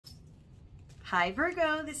Hi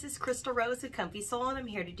Virgo, this is Crystal Rose with Comfy Soul and I'm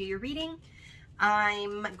here to do your reading.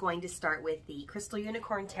 I'm going to start with the Crystal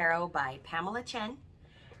Unicorn Tarot by Pamela Chen,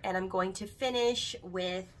 and I'm going to finish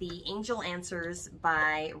with the Angel Answers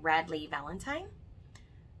by Radley Valentine.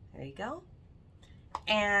 There you go.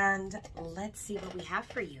 And let's see what we have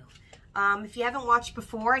for you. If you haven't watched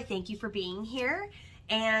before, I thank you for being here.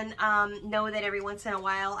 And know that every once in a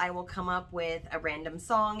while I will come up with a random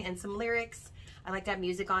song and some lyrics. I like to have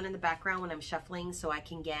music on in the background when I'm shuffling so I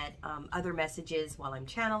can get other messages while I'm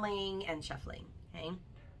channeling and shuffling, okay?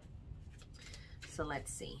 So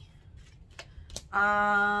let's see.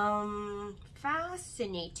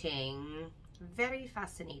 Fascinating. Very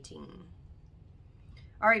fascinating.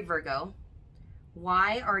 All right, Virgo.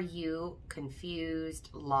 Why are you confused,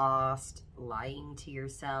 lost, lying to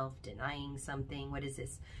yourself, denying something? What is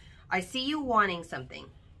this? I see you wanting something.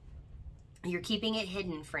 You're keeping it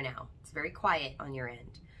hidden for now. It's very quiet on your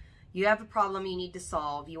end. You have a problem you need to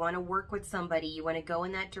solve. You want to work with somebody. You want to go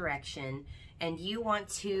in that direction. And you want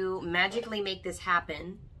to magically make this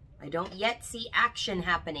happen. I don't yet see action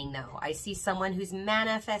happening, though. I see someone who's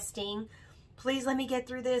manifesting. Please let me get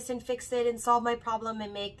through this and fix it and solve my problem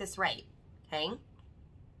and make this right. Okay?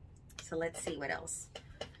 So let's see what else.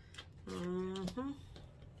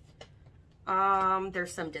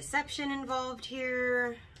 There's some deception involved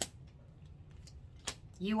here.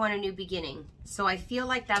 You want a new beginning. So I feel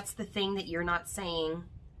like that's the thing that you're not saying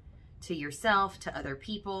to yourself, to other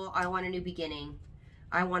people. I want a new beginning.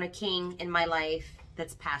 I want a king in my life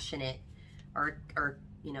that's passionate, or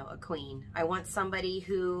you know, a queen. I want somebody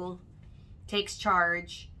who takes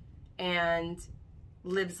charge and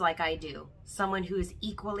lives like I do. Someone who is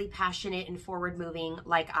equally passionate and forward moving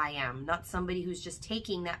like I am. Not somebody who's just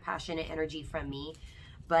taking that passionate energy from me,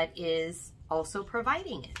 but is also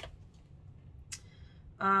providing it.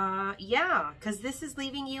 Yeah, because this is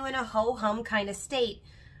leaving you in a ho-hum kind of state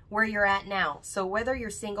where you're at now. So whether you're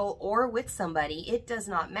single or with somebody, it does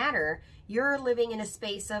not matter. You're living in a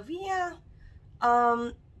space of, yeah,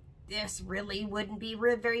 this really wouldn't be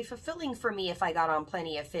very fulfilling for me if I got on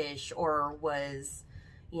Plenty of Fish or was,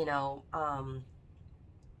 you know,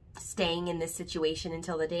 staying in this situation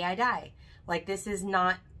until the day I die. Like, this is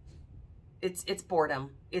not, it's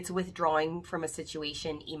boredom. It's withdrawing from a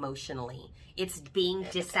situation emotionally. It's being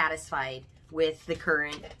dissatisfied with the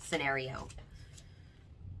current scenario.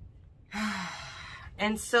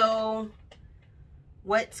 And so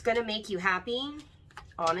what's going to make you happy,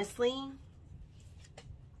 honestly,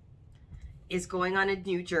 is going on a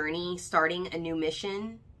new journey, starting a new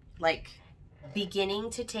mission, like beginning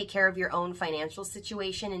to take care of your own financial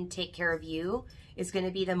situation and take care of you is going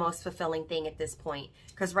to be the most fulfilling thing at this point.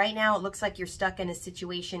 Because right now it looks like you're stuck in a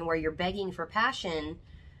situation where you're begging for passion,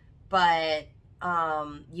 but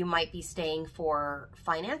you might be staying for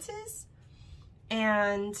finances.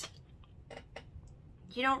 And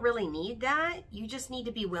you don't really need that. You just need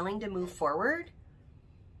to be willing to move forward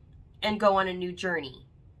and go on a new journey.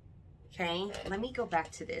 Okay, let me go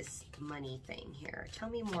back to this money thing here. Tell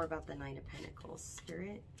me more about the Nine of Pentacles,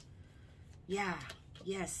 Spirit. Yeah,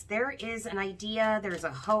 yes, there is an idea. There's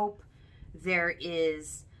a hope. There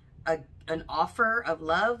is an offer of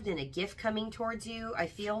love and a gift coming towards you. I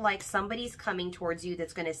feel like somebody's coming towards you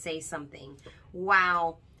that's going to say something.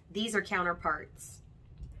 Wow, these are counterparts.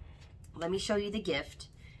 Let me show you the gift.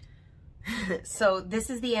 So this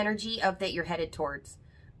is the energy of that you're headed towards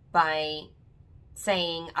by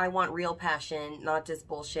saying, I want real passion, not just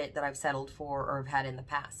bullshit that I've settled for or have had in the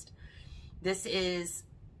past. This is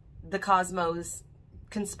the cosmos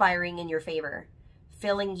conspiring in your favor,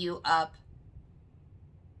 filling you up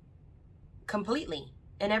completely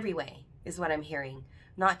in every way is what I'm hearing.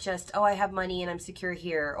 Not just, oh, I have money and I'm secure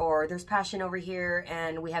here, or there's passion over here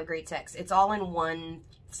and we have great sex. It's all in one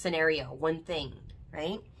scenario, one thing,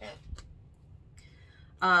 right?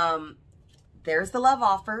 There's the love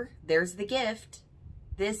offer. There's the gift.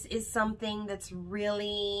 This is something that's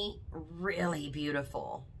really, really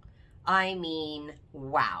beautiful. I mean,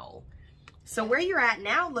 wow. So where you're at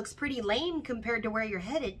now looks pretty lame compared to where you're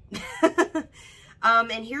headed.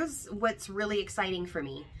 And here's what's really exciting for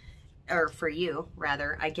me, or for you,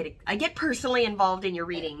 rather. I get personally involved in your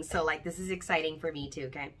readings, so like this is exciting for me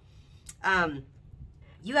too, okay?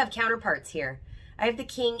 You have counterparts here. I have the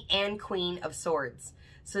King and Queen of Swords.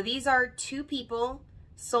 So these are two people,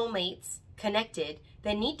 soulmates, connected,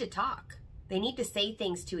 that need to talk. They need to say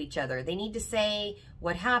things to each other. They need to say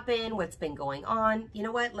what happened, what's been going on. You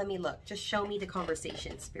know what? Let me look. Just show me the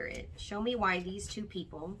conversation, Spirit. Show me why these two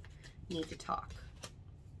people need to talk.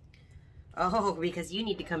 Oh, because you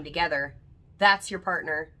need to come together. That's your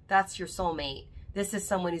partner. That's your soulmate. This is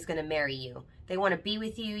someone who's going to marry you. They want to be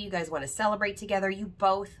with you. You guys want to celebrate together. You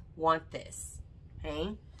both want this.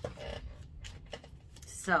 Okay?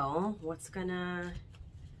 So, what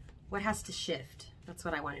has to shift? That's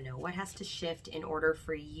what I want to know. What has to shift in order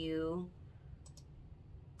for you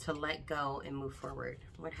to let go and move forward?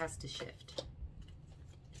 What has to shift?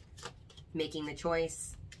 Making the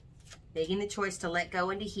choice. Making the choice to let go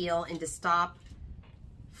and to heal and to stop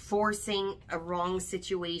forcing a wrong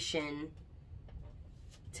situation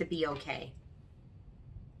to be okay.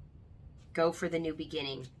 Go for the new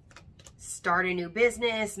beginning. Start a new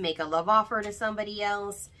business, make a love offer to somebody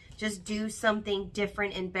else. Just do something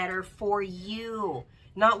different and better for you.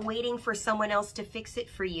 Not waiting for someone else to fix it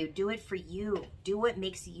for you. Do it for you. Do what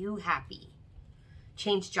makes you happy.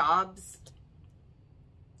 Change jobs.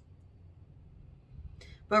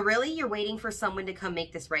 But really, you're waiting for someone to come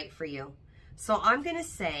make this right for you. So I'm going to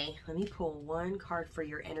say, let me pull one card for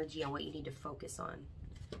your energy on what you need to focus on.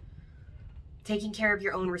 Taking care of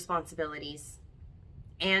your own responsibilities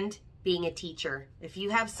and being a teacher. If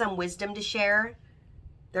you have some wisdom to share,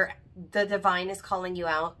 the divine is calling you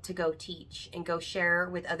out to go teach and go share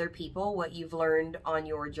with other people what you've learned on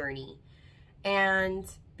your journey. And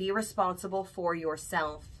be responsible for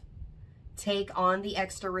yourself. Take on the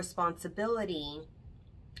extra responsibility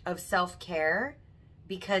of self-care,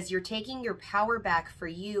 because you're taking your power back for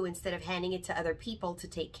you instead of handing it to other people to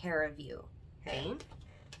take care of you. Okay?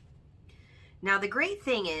 Now, the great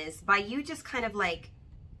thing is, by you just kind of like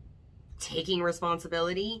taking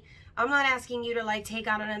responsibility, I'm not asking you to like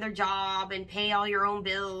take on another job and pay all your own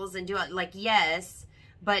bills and do it. Like, yes,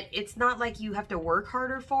 but it's not like you have to work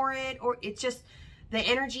harder for it, or it's just the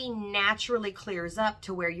energy naturally clears up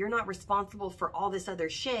to where you're not responsible for all this other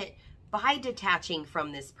shit by detaching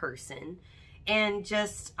from this person and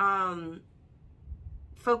just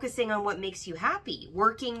focusing on what makes you happy,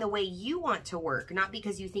 working the way you want to work, not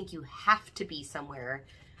because you think you have to be somewhere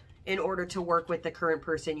in order to work with the current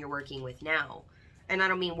person you're working with now. And I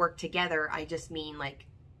don't mean work together. I just mean like,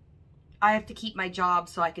 I have to keep my job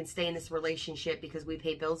so I can stay in this relationship because we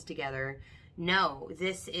pay bills together. No,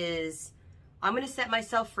 this is, I'm going to set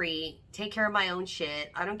myself free, take care of my own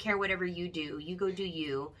shit. I don't care whatever you do. You go do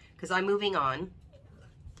you, because I'm moving on.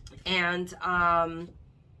 And,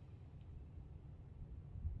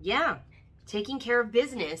 yeah, taking care of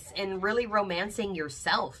business and really romancing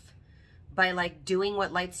yourself by like doing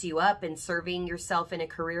what lights you up and serving yourself in a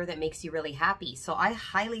career that makes you really happy. So I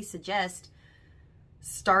highly suggest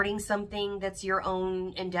starting something that's your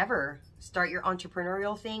own endeavor. Start your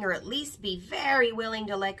entrepreneurial thing, or at least be very willing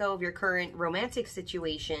to let go of your current romantic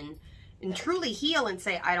situation and truly heal and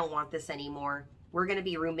say, I don't want this anymore. We're going to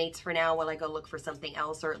be roommates for now while I go look for something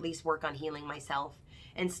else, or at least work on healing myself,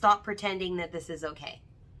 and stop pretending that this is okay.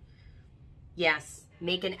 Yes,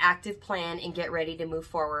 make an active plan and get ready to move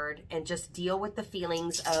forward, and just deal with the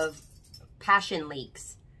feelings of passion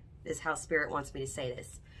leaks, is how Spirit wants me to say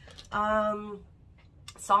this.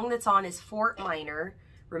 Song that's on is Fort Minor.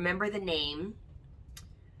 Remember the name.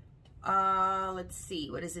 Let's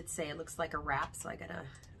see. What does it say? It looks like a rap, so I gotta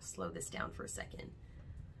slow this down for a second.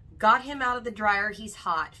 Got him out of the dryer, he's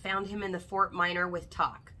hot. Found him in the Fort Minor with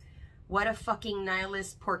talk. What a fucking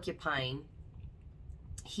nihilist porcupine.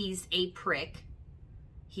 He's a prick.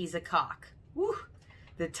 He's a cock. Woo!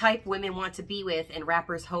 The type women want to be with and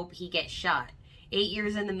rappers hope he gets shot. 8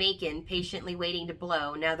 years in the making, patiently waiting to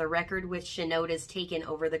blow. Now the record with Shinoda's taken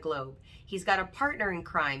over the globe. He's got a partner in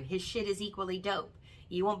crime. His shit is equally dope.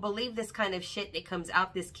 You won't believe this kind of shit that comes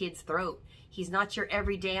out this kid's throat. He's not your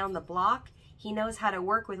everyday on the block. He knows how to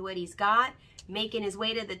work with what he's got, making his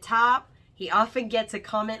way to the top. He often gets a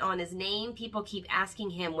comment on his name. People keep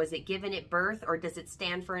asking him, was it given at birth or does it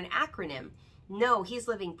stand for an acronym? No, he's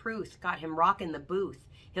living proof. Got him rocking the booth.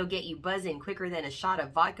 He'll get you buzzing quicker than a shot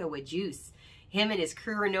of vodka with juice. Him and his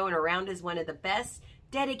crew are known around as one of the best,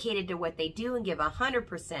 dedicated to what they do and give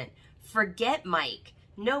 100%. Forget Mike.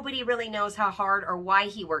 Nobody really knows how hard or why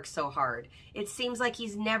he works so hard. It seems like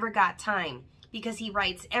he's never got time because he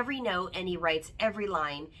writes every note and he writes every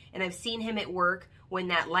line. And I've seen him at work when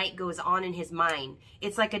that light goes on in his mind.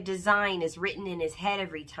 It's like a design is written in his head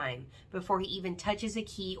every time before he even touches a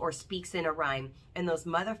key or speaks in a rhyme. And those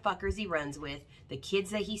motherfuckers he runs with, the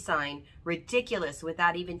kids that he signed, ridiculous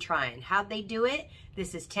without even trying. How'd they do it?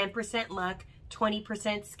 This is 10% luck,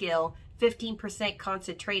 20% skill, 15%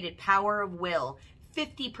 concentrated power of will,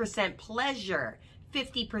 50% pleasure,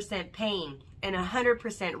 50% pain, and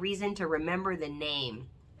 100% reason to remember the name.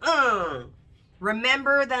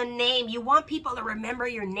 Remember the name. You want people to remember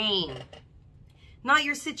your name. Not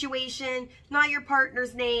your situation, not your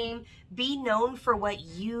partner's name. Be known for what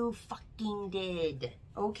you fucking did.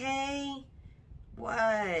 Okay?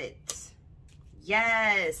 What?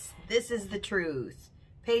 Yes, this is the truth.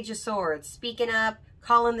 Page of Swords, speaking up,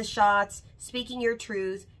 calling the shots, speaking your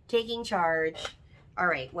truth, taking charge. All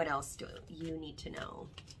right, what else do you need to know?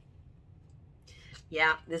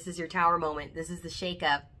 Yeah, this is your Tower moment. This is the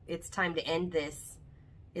shakeup. It's time to end this.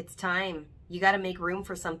 It's time. You got to make room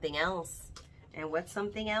for something else. And what's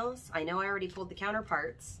something else? I know I already pulled the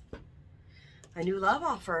counterparts. A new love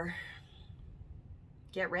offer.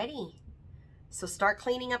 Get ready. So start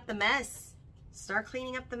cleaning up the mess. Start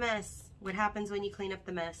cleaning up the mess. What happens when you clean up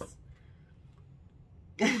the mess?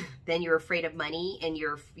 Then you're afraid of money and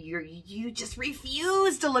you just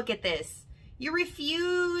refuse to look at this. You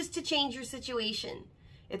refuse to change your situation.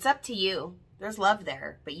 It's up to you. There's love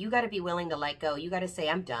there, but you got to be willing to let go. You got to say,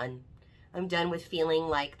 I'm done. I'm done with feeling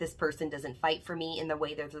like this person doesn't fight for me in the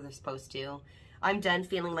way that they're supposed to. I'm done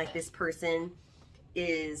feeling like this person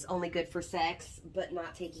is only good for sex, but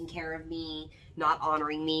not taking care of me, not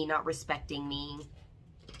honoring me, not respecting me.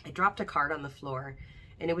 I dropped a card on the floor,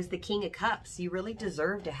 and it was the King of Cups. You really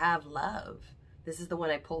deserve to have love. This is the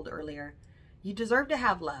one I pulled earlier. You deserve to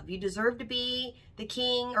have love. You deserve to be the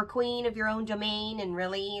king or queen of your own domain and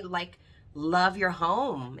really, like, love your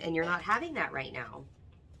home, and you're not having that right now.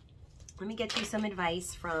 Let me get you some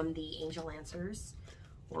advice from the Angel Answers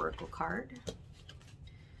Oracle card.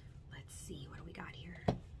 Let's see, what do we got here?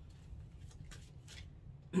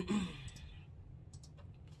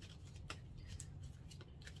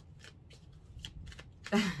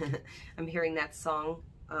 I'm hearing that song.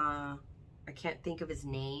 I can't think of his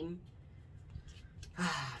name.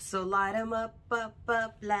 So light 'em up, up,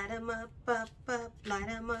 up, light 'em up, up, up, light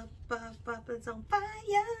 'em up, up, up, it's on fire.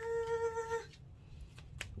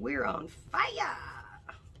 We're on fire.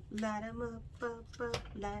 Light 'em up, up, up,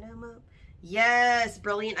 light 'em up. Yes,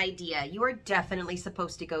 brilliant idea. You are definitely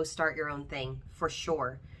supposed to go start your own thing, for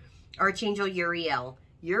sure. Archangel Uriel.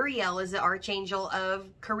 Uriel is the archangel of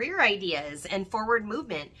career ideas and forward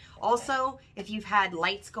movement. Also, if you've had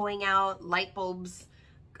lights going out, light bulbs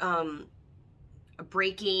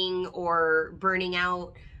breaking or burning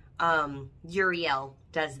out, Uriel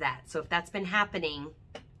does that. So if that's been happening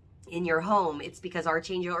in your home, it's because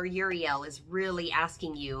Archangel or Uriel is really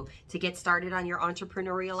asking you to get started on your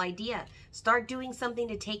entrepreneurial idea. Start doing something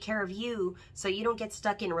to take care of you so you don't get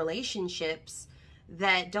stuck in relationships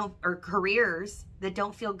that don't, or careers that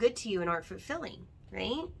don't feel good to you and aren't fulfilling,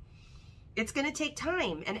 right? It's going to take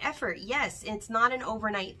time and effort. Yes, it's not an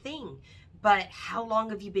overnight thing, but how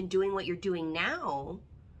long have you been doing what you're doing now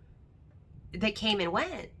that came and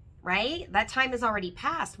went, right? That time has already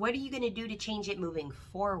passed. What are you going to do to change it moving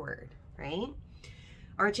forward, right?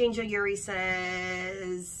 Archangel Uriel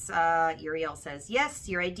says, yes,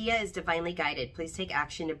 your idea is divinely guided. Please take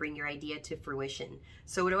action to bring your idea to fruition.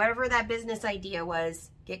 So whatever that business idea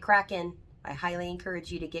was, get cracking. I highly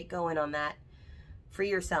encourage you to get going on that. Free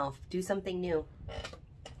yourself. Do something new.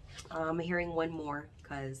 I'm hearing one more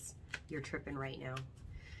because you're tripping right now.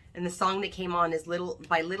 And the song that came on is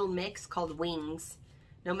by Little Mix called Wings.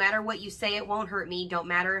 No matter what you say, it won't hurt me. Don't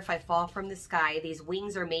matter if I fall from the sky. These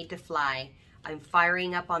wings are made to fly. I'm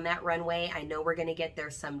firing up on that runway. I know we're going to get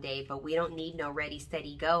there someday, but we don't need no ready,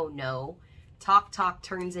 steady, go. No. Talk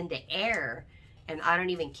turns into air, and I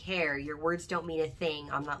don't even care. Your words don't mean a thing.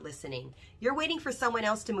 I'm not listening. You're waiting for someone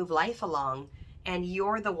else to move life along, and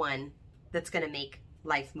you're the one that's going to make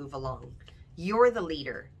life move along. You're the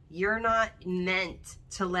leader. You're not meant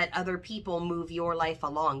to let other people move your life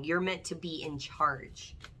along. You're meant to be in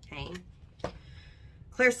charge, okay?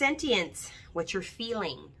 Clairsentience, what you're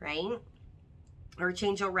feeling, right?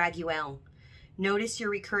 Archangel Raguel. Notice your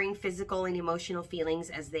recurring physical and emotional feelings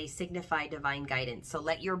as they signify divine guidance. So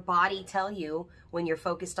let your body tell you when you're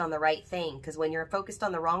focused on the right thing, because when you're focused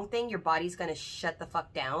on the wrong thing, your body's going to shut the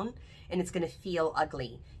fuck down and it's going to feel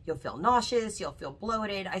ugly. You'll feel nauseous. You'll feel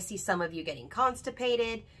bloated. I see some of you getting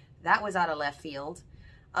constipated. That was out of left field.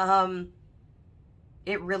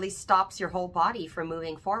 It really stops your whole body from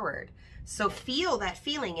moving forward. So feel that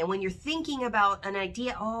feeling. And when you're thinking about an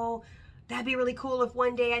idea, oh, that'd be really cool if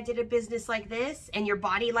one day I did a business like this, and your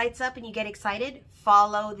body lights up and you get excited,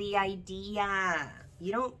 follow the idea.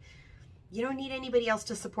 You don't need anybody else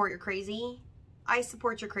to support your crazy. I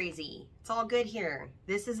support your crazy. It's all good here.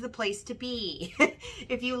 This is the place to be.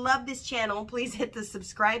 If you love this channel, please hit the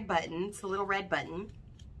subscribe button. It's the little red button.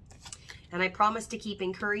 And I promise to keep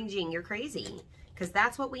encouraging your crazy, because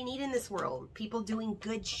that's what we need in this world. People doing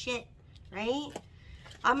good shit, right?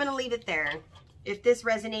 I'm going to leave it there. If this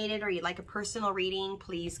resonated or you'd like a personal reading,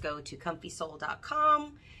 please go to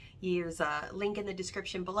comfysoul.com. There's a link in the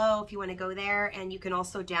description below if you want to go there. And you can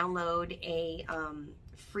also download a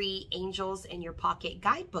free Angels in Your Pocket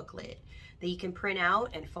guide booklet that you can print out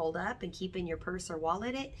and fold up and keep in your purse or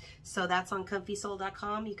wallet it. So that's on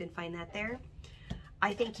comfysoul.com. You can find that there.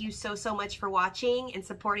 I thank you so much for watching and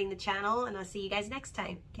supporting the channel, and I'll see you guys next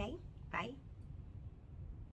time. Okay, bye.